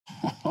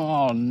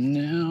Oh,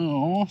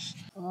 nice.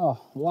 Oh,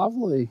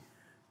 lovely.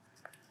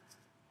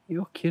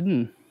 You're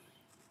kidding.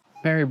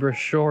 Maryborough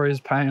sure is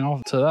paying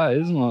off today,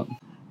 isn't it?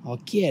 Oh,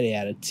 get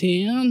out of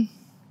town.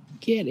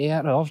 Get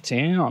out of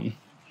town.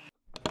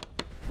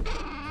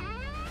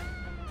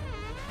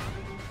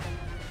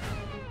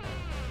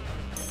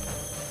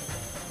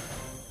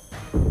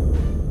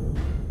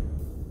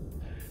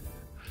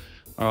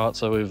 All right,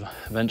 so we've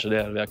ventured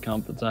out of our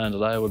comfort zone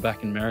today. We're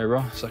back in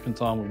Maryborough. Second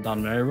time we've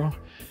done Maryborough.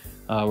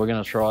 We're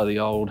going to try the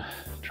old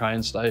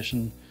train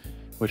station,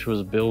 which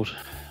was built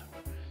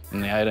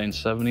in the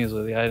 1870s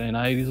or the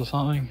 1880s or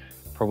something.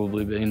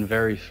 Probably been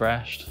very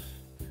thrashed.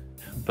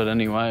 But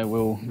anyway,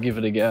 we'll give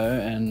it a go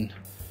and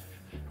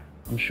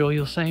I'm sure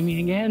you'll see me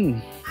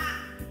again.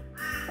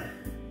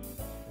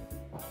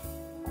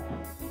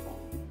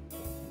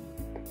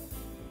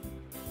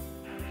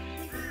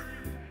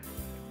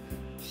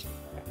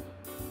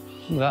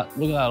 Look at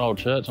that old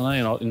church. I know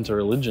you're not into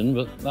religion,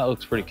 but that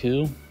looks pretty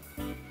cool.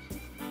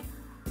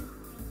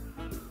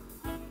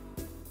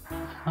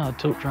 Oh,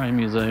 Tilt Train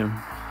Museum.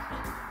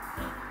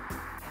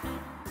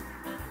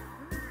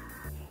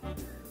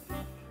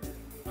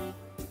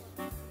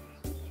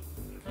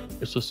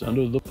 It's the sound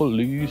of the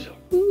police.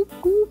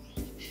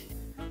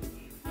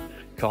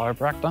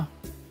 Chiropractor.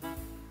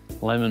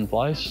 Lemon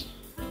Place.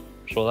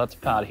 I'm sure that's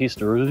part of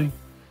history.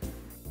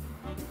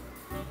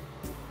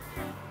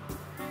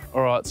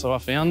 All right, so I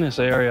found this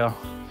area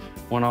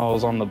when I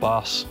was on the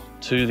bus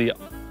to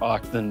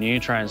the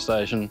new train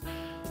station,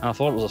 and I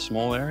thought it was a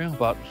small area,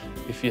 but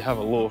if you have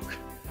a look,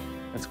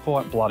 it's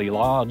quite bloody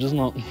large, isn't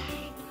it?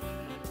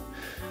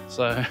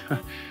 So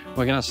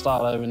we're gonna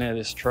start over near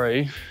this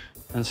tree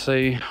and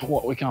see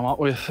what we come up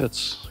with.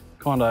 It's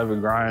kind of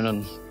overgrown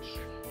and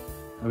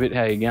a bit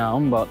how you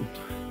going, but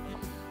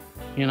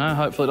you know,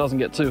 hopefully it doesn't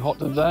get too hot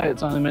today.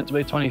 It's only meant to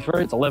be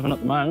 23, it's 11 at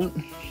the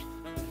moment.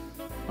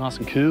 Nice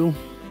and cool.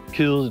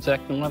 Cool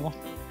detecting weather.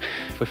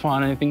 If we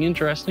find anything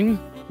interesting,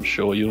 I'm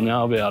sure you'll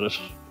know about it.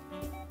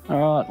 All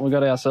right, we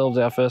got ourselves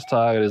our first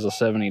target is a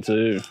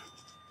 72.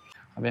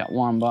 About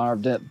 1 bar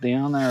of depth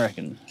down, I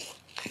reckon.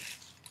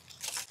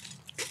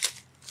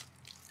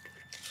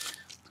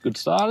 Good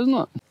start, isn't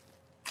it?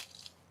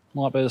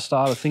 Might be the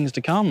start of things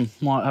to come.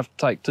 Might have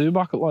to take 2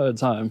 bucket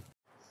loads home.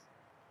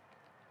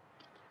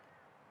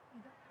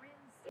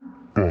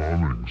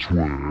 Bunnings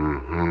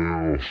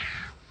Warehouse.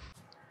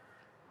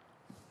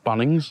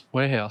 Bunnings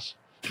Warehouse.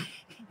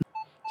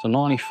 It's a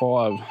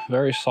 95,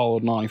 very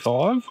solid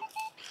 95.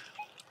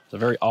 It's a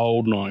very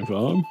old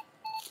 95.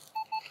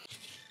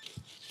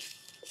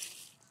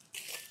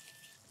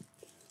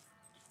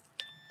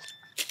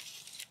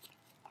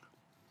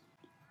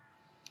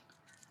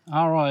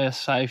 RIS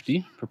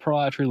Safety,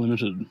 Proprietary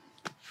Limited.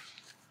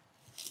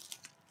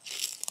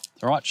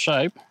 The right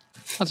shape.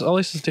 That's, at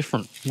least it's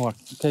different. Like,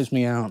 it keeps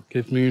me out,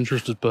 keeps me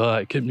interested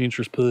by, keeps me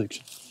interest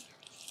peaked.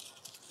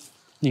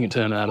 You can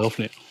turn that off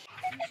now.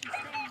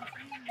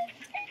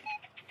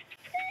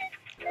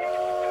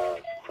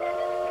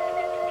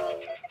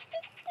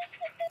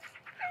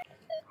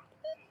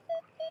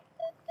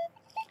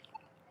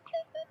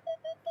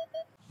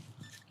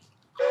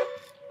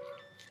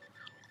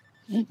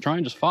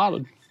 Train just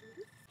farted.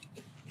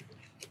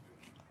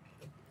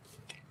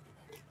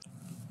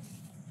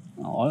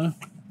 Hello.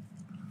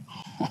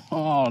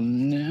 Oh,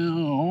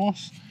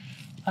 nice.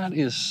 That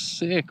is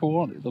sick.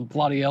 What the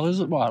bloody hell is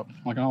it, like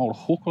an old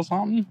hook or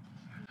something?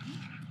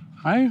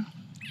 Hey?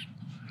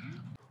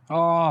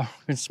 Oh, I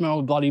can smell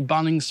the bloody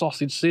Bunnings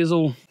sausage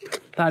sizzle.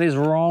 That is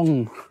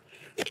wrong.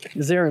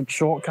 Is there a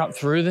shortcut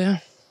through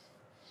there?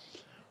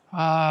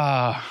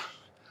 I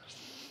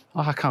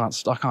can't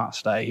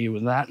stay here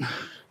with that.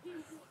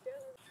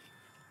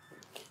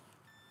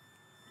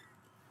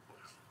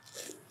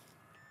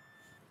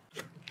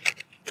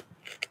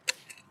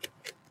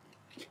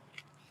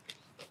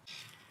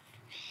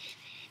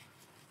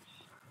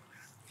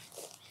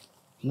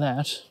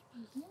 That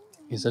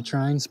is a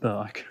train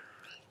spark.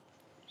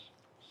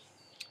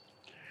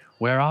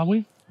 Where are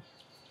we?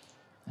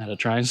 At a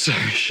train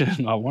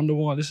station. I wonder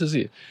why this is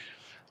here.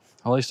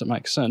 At least it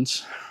makes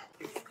sense.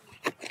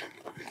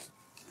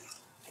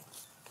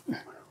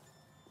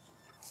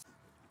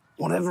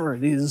 Whatever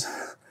it is,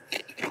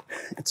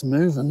 it's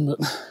moving, but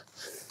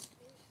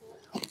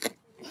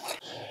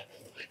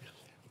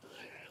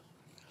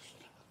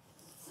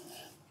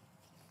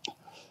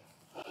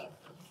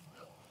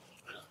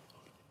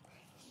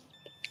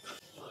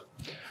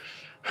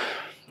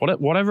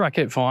whatever I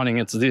keep finding,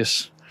 it's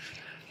this.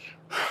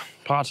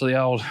 Parts of the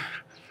old,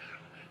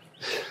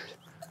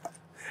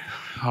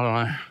 I don't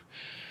know,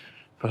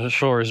 but it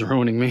sure is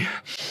ruining me.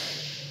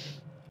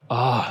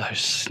 Oh, those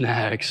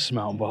snags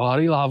smell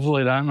bloody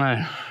lovely, don't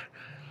they?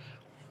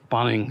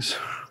 Bunnings.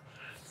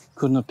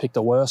 Couldn't have picked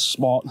a worse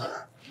spot.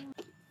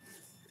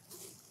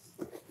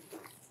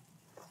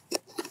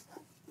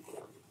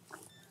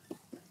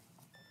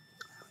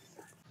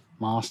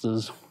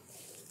 Masters.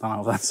 Don't know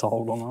if that's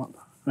sold or not.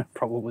 It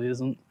probably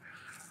isn't.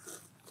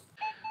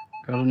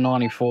 Got a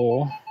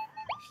 94.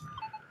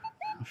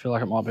 I feel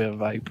like it might be a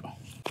vape.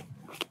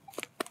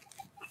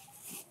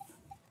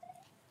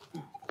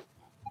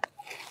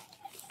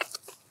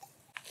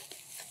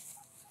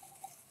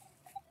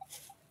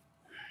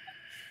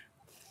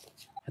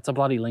 It's a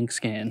bloody Link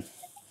scan.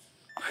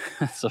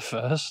 That's the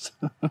first.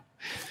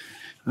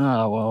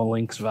 Oh, well,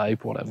 Link's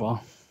vape, whatever.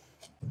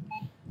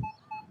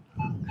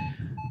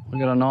 We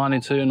got a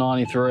 92,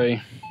 93.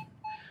 I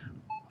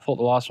thought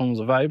the last one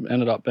was a vape,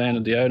 ended up being a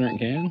deodorant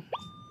can.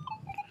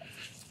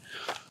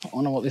 I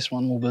wonder what this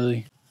one will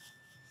be.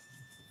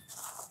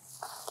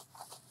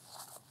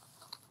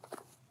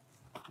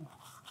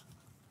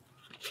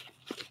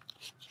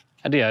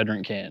 A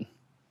deodorant can.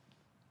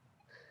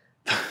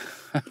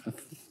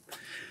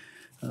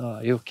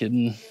 Oh, you're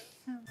kidding.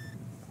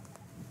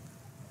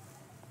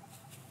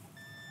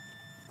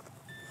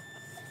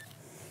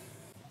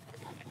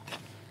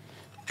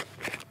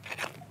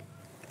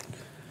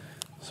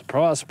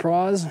 Surprise,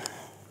 surprise.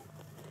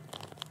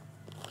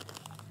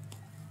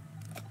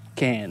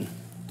 Can.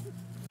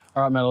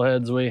 All right,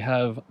 metalheads, we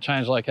have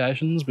changed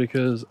locations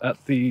because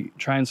at the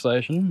train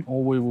station,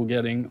 all we were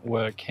getting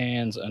were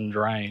cans and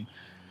drain.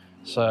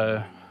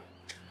 So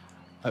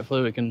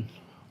hopefully we can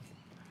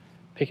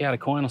pick out a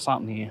coin or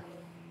something here.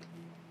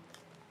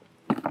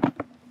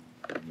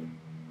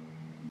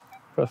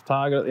 First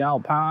target at the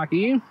old park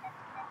here.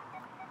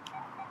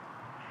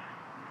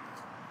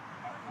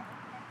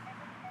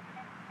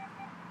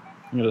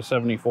 I got a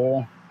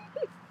 74.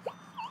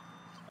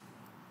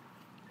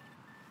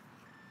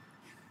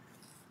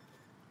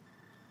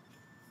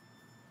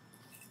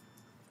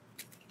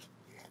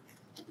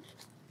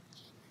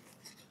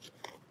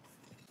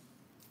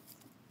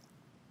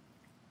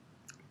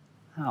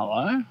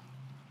 Hello.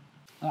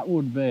 That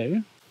would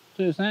be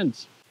 2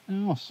 cents.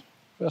 Nice.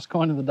 First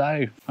coin of the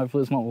day.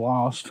 Hopefully it's not the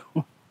last.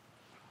 All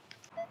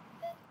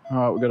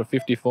right, we've got a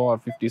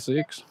 55,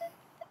 56.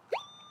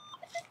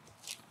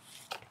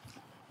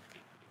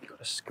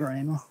 Got a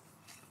screamer.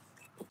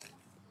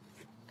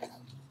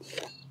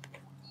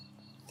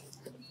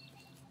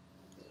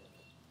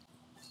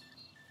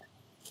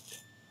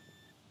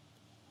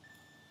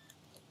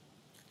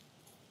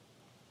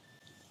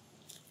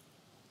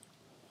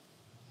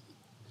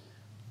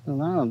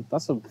 No,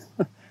 that's a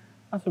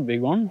that's a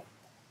big one.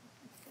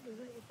 Was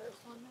that your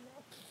first one today?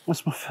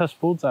 That's my first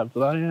pull tab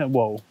today. Yeah,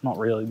 well, not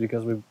really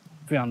because we've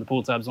found the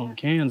pull tabs on the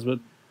cans, but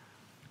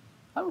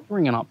that was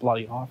ringing up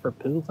bloody high for a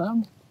pull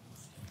tab.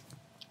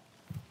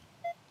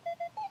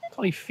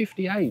 Bloody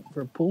 58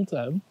 for a pull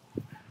tab.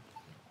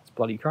 It's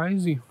bloody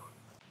crazy.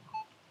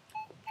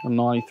 A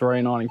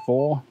 93,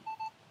 94.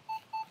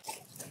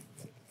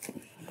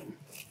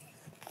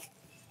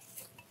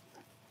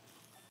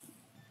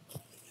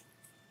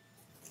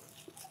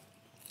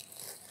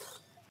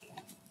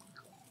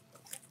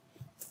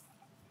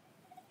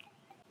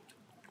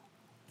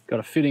 Got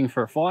a fitting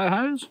for a fire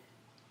hose.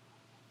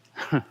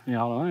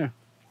 Yeah, I don't know.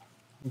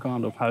 Some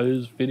kind of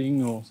hose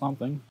fitting or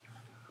something.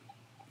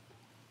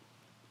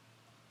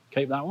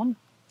 Keep that one.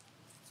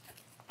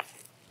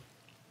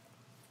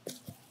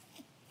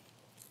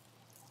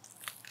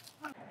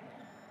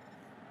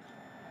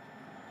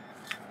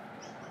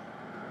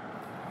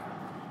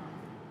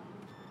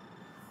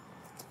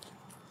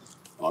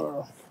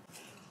 I'll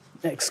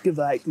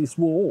excavate this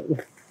wall.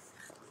 Is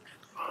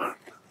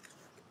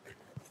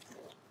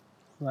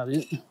that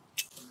it?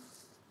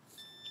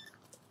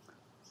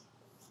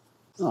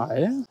 Oh,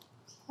 yeah?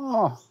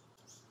 Oh.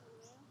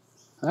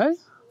 Hey?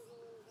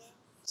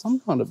 Some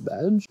kind of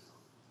badge.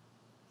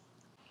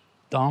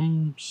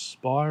 Dumb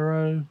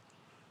Spyro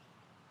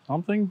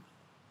something?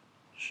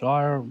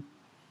 Shire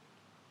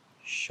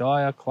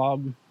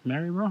Club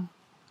Maryborough?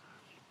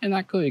 Isn't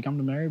that cool? You come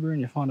to Maryborough and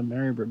you find a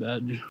Maryborough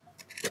badge.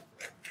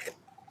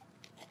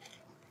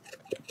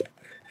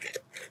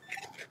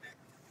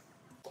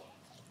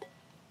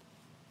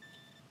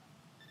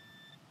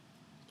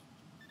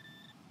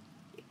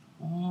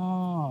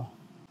 Oh.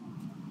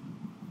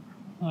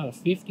 Not a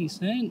 50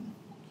 cent?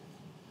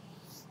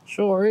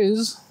 Sure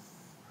is.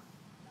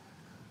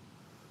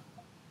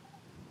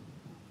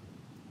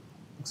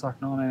 Looks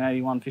like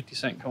 1981 50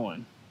 cent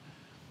coin.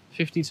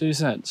 52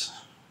 cents.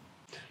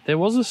 There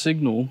was a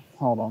signal,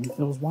 hold on,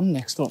 there was one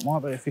next to it,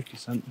 might be a 50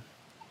 cent.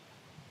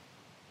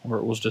 Or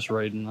it was just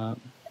reading that.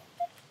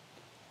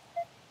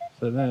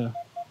 So there.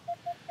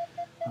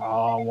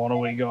 Oh, what do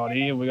we got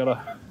here? We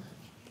got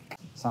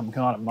some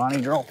kind of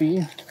money drop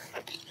here.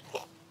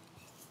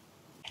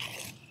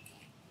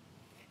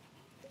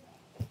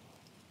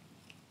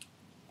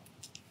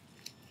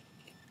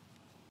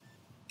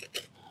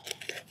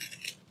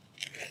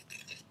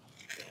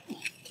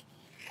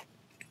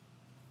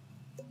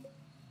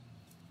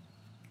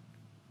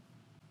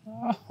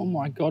 Oh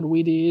my God,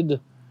 we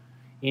did.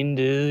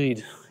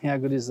 Indeed. How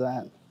good is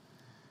that?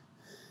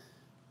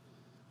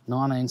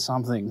 19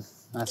 something,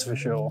 that's for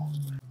sure.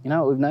 You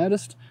know what we've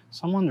noticed?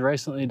 Someone's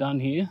recently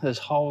done here, there's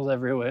holes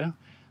everywhere,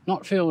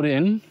 not filled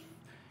in.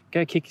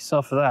 Go kick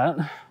yourself for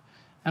that.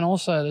 And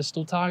also there's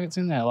still targets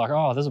in there, like,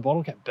 oh, there's a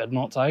bottle cap, better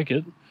not take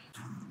it.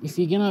 If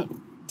you're gonna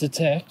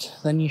detect,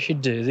 then you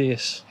should do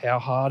this. How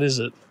hard is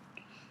it?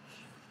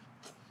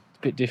 It's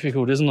a bit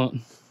difficult, isn't it?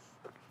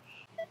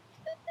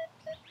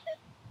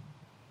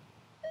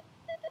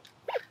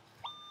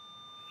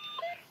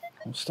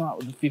 We'll start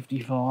with the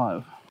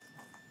 55.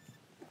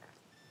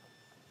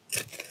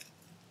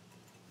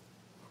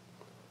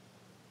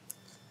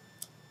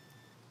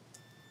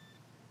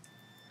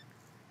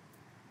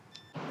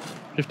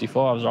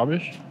 55 is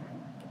rubbish.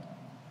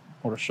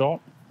 What a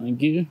shot.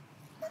 Thank you.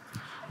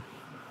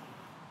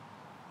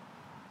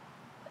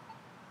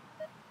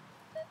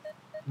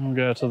 We'll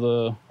go to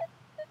the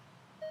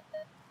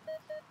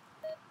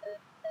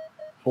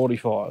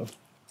 45.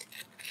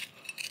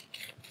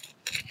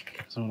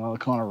 So another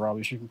kind of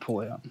rubbish you can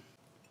pull out.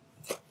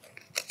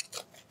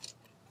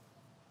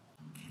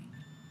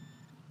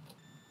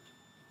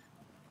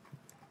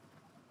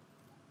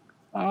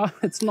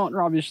 It's not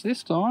rubbish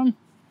this time.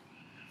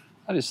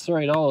 That is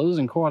 $3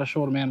 in quite a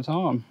short amount of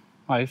time.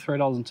 Hey,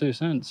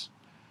 $3.02.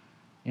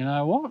 You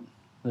know what?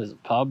 There's a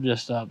pub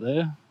just up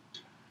there.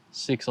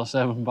 $6 or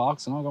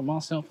 $7 and I got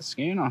myself a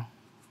schooner.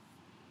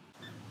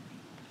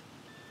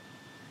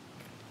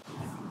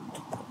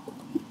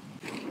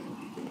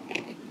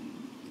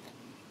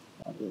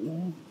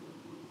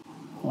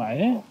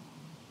 Wait.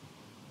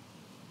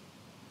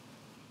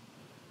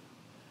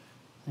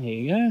 There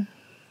you go.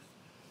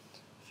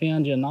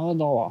 Found you another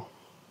 $1.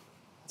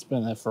 It's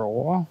been there for a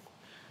while.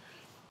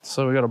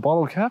 So we got a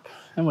bottle cap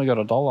and we got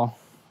 $1.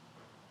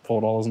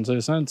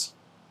 $4.02.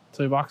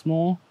 $2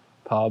 more.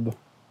 Pub.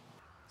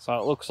 So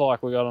it looks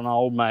like we got an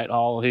old mate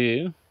hole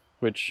here,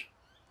 which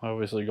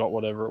obviously got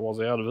whatever it was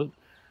out of it.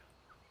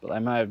 But they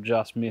may have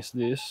just missed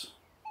this.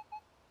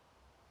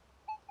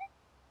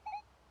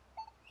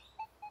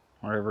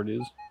 Wherever it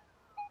is.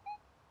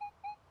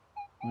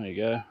 There you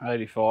go,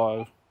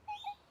 85.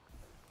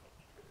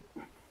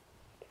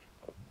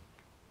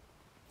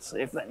 See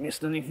if they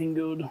missed anything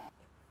good.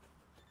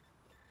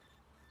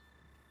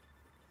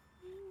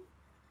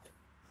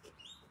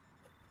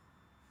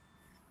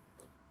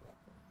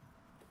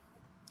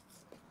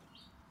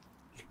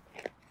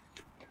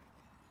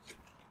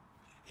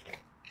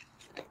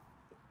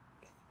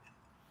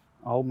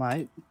 Old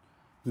mate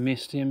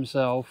missed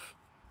himself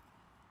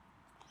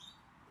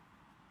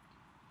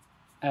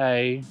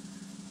a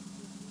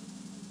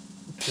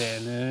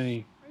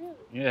penny. Really?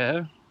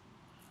 Yeah.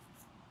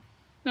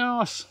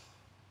 Nice.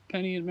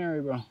 Penny and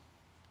Maryborough.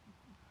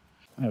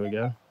 There we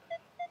go.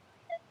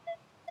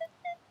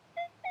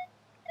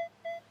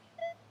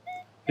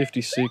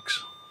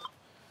 56.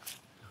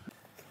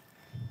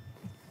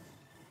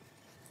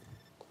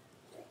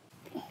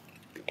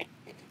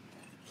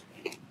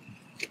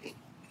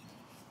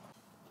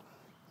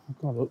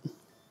 I've got it.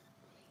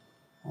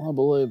 I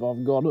believe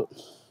I've got it.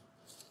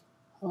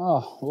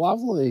 Oh,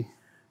 lovely.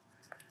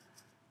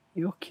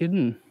 You're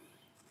kidding.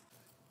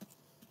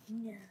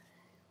 Yeah.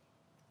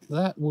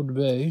 That would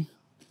be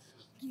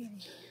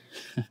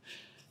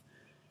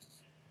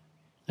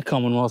a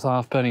Commonwealth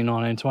halfpenny,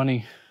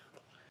 1920.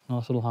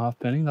 Nice little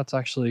halfpenny. That's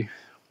actually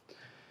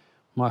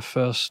my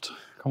first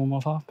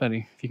Commonwealth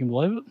halfpenny, if you can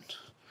believe it.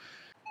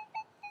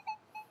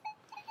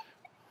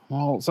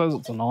 Well, it says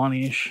it's a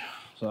 90-ish,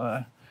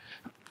 so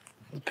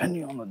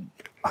depending on the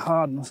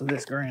hardness of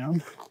this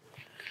ground.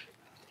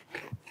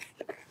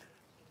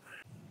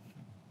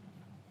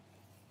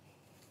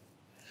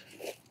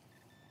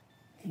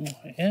 Oh,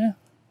 yeah.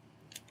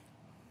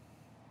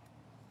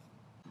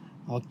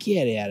 Oh,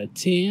 get out of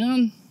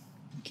town.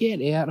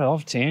 Get out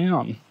of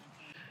town.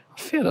 I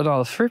found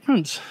another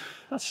threepence.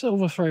 That's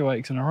silver 3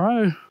 weeks in a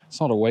row. It's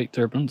not a week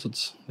threepence,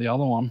 it's the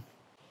other one.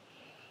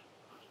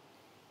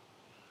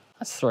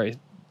 That's 3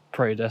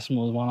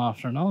 pre-decimals, one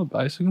after another,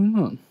 basically, isn't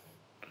it?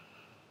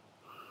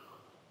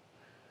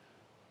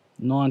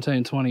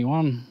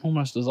 1921,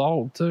 almost as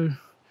old too.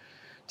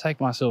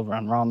 Take my silver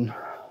and run.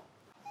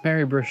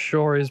 Maryborough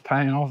sure is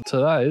paying off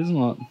today, isn't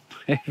it?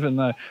 Even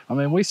though, I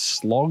mean, we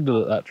slogged it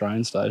at that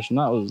train station.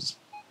 That was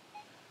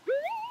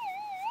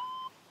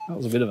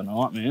a bit of a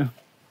nightmare.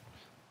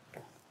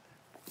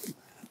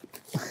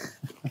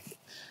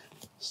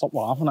 Stop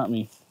laughing at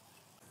me.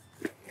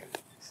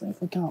 See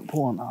if we can't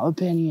pull another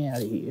penny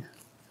out of here.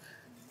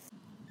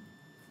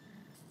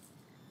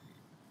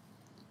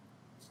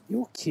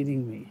 You're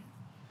kidding me.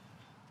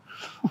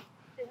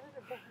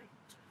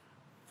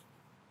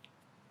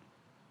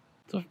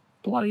 It's a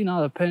bloody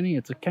another penny.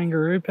 It's a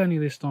kangaroo penny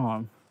this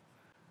time.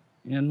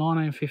 Yeah,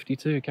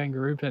 1952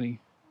 kangaroo penny.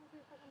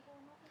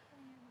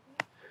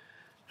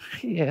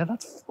 Yeah,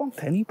 that's one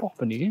penny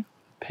popping here.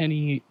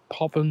 Penny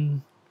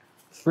popping,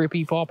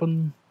 thrippy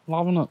popping,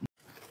 loving it.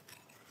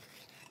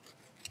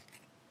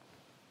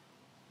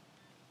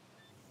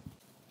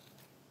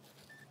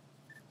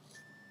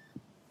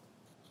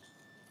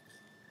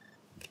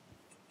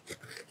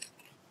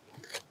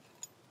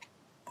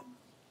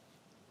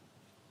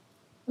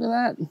 Look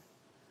at that.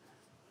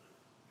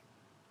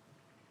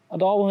 A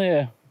doll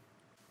hair.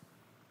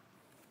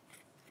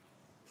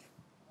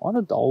 Why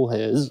do doll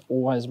hairs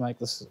always make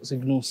the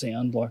signal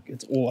sound like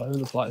it's all over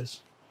the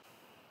place?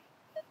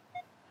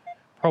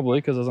 Probably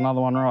because there's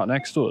another one right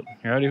next to it.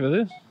 You ready for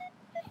this?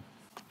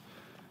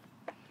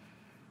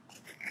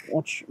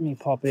 Watch me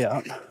pop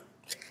out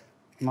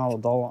another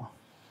 $1.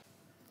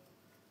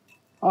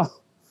 Oh,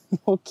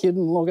 you're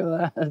kidding, look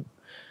at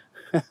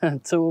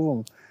that. 2 of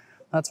them.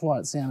 That's why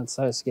it sounded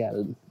so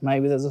scattered.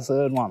 Maybe there's a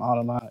third one, I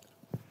don't know.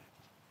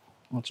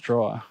 Let's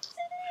try.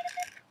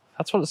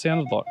 That's what it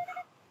sounded like.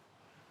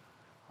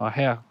 Oh,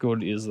 how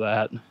good is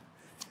that?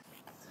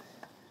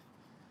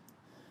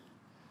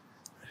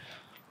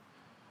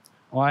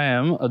 I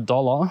am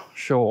 $1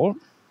 short.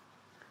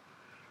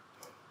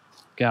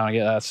 Going to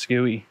get that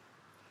skewy.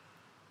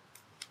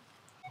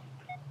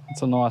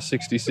 It's a nice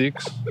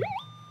 66.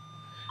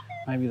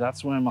 Maybe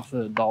that's where my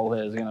third doll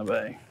there is going to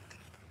be.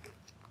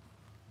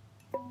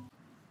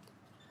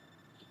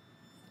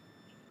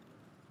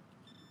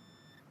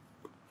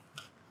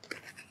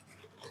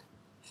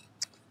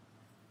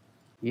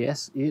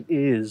 Yes, it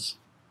is.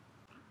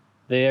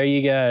 There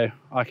you go.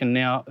 I can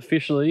now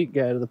officially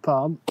go to the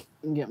pub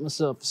and get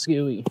myself a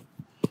skewy.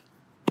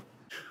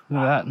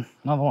 Look at that,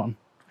 another one.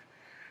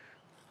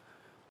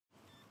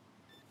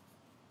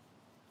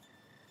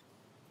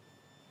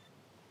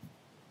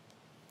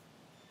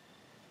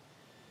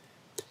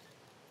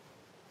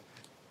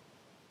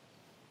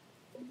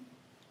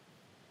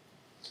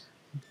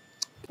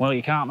 Well,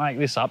 you can't make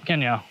this up,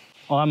 can you?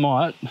 I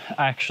might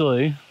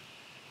actually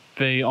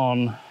be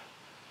on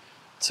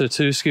to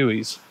 2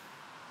 skewies.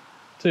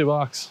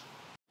 $2.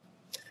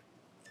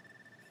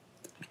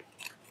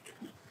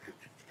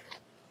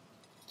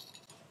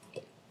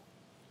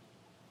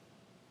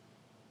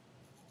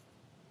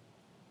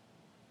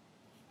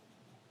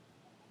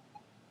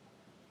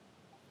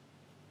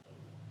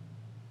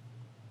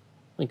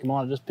 I think I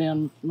might have just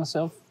found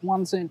myself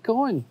 1 cent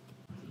coin.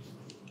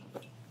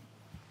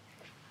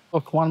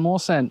 Look, 1 more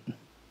cent.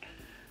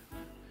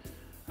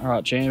 All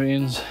right,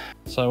 champions.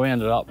 So we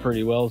ended up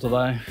pretty well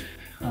today.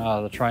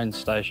 The train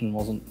station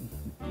wasn't,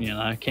 you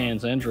know,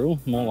 Cairns Central,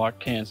 more like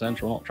Cairns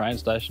Central, not train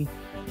station.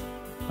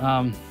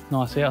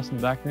 Nice house in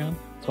the background.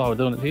 That's why we're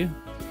doing it here.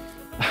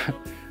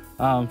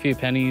 A few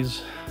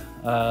pennies,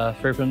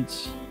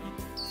 3pence.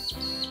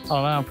 I don't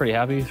know, I'm pretty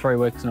happy. 3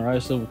 weeks in a row,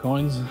 silver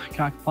coins.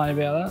 Can't complain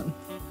about that.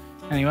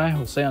 Anyway,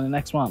 we'll see you on the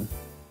next one.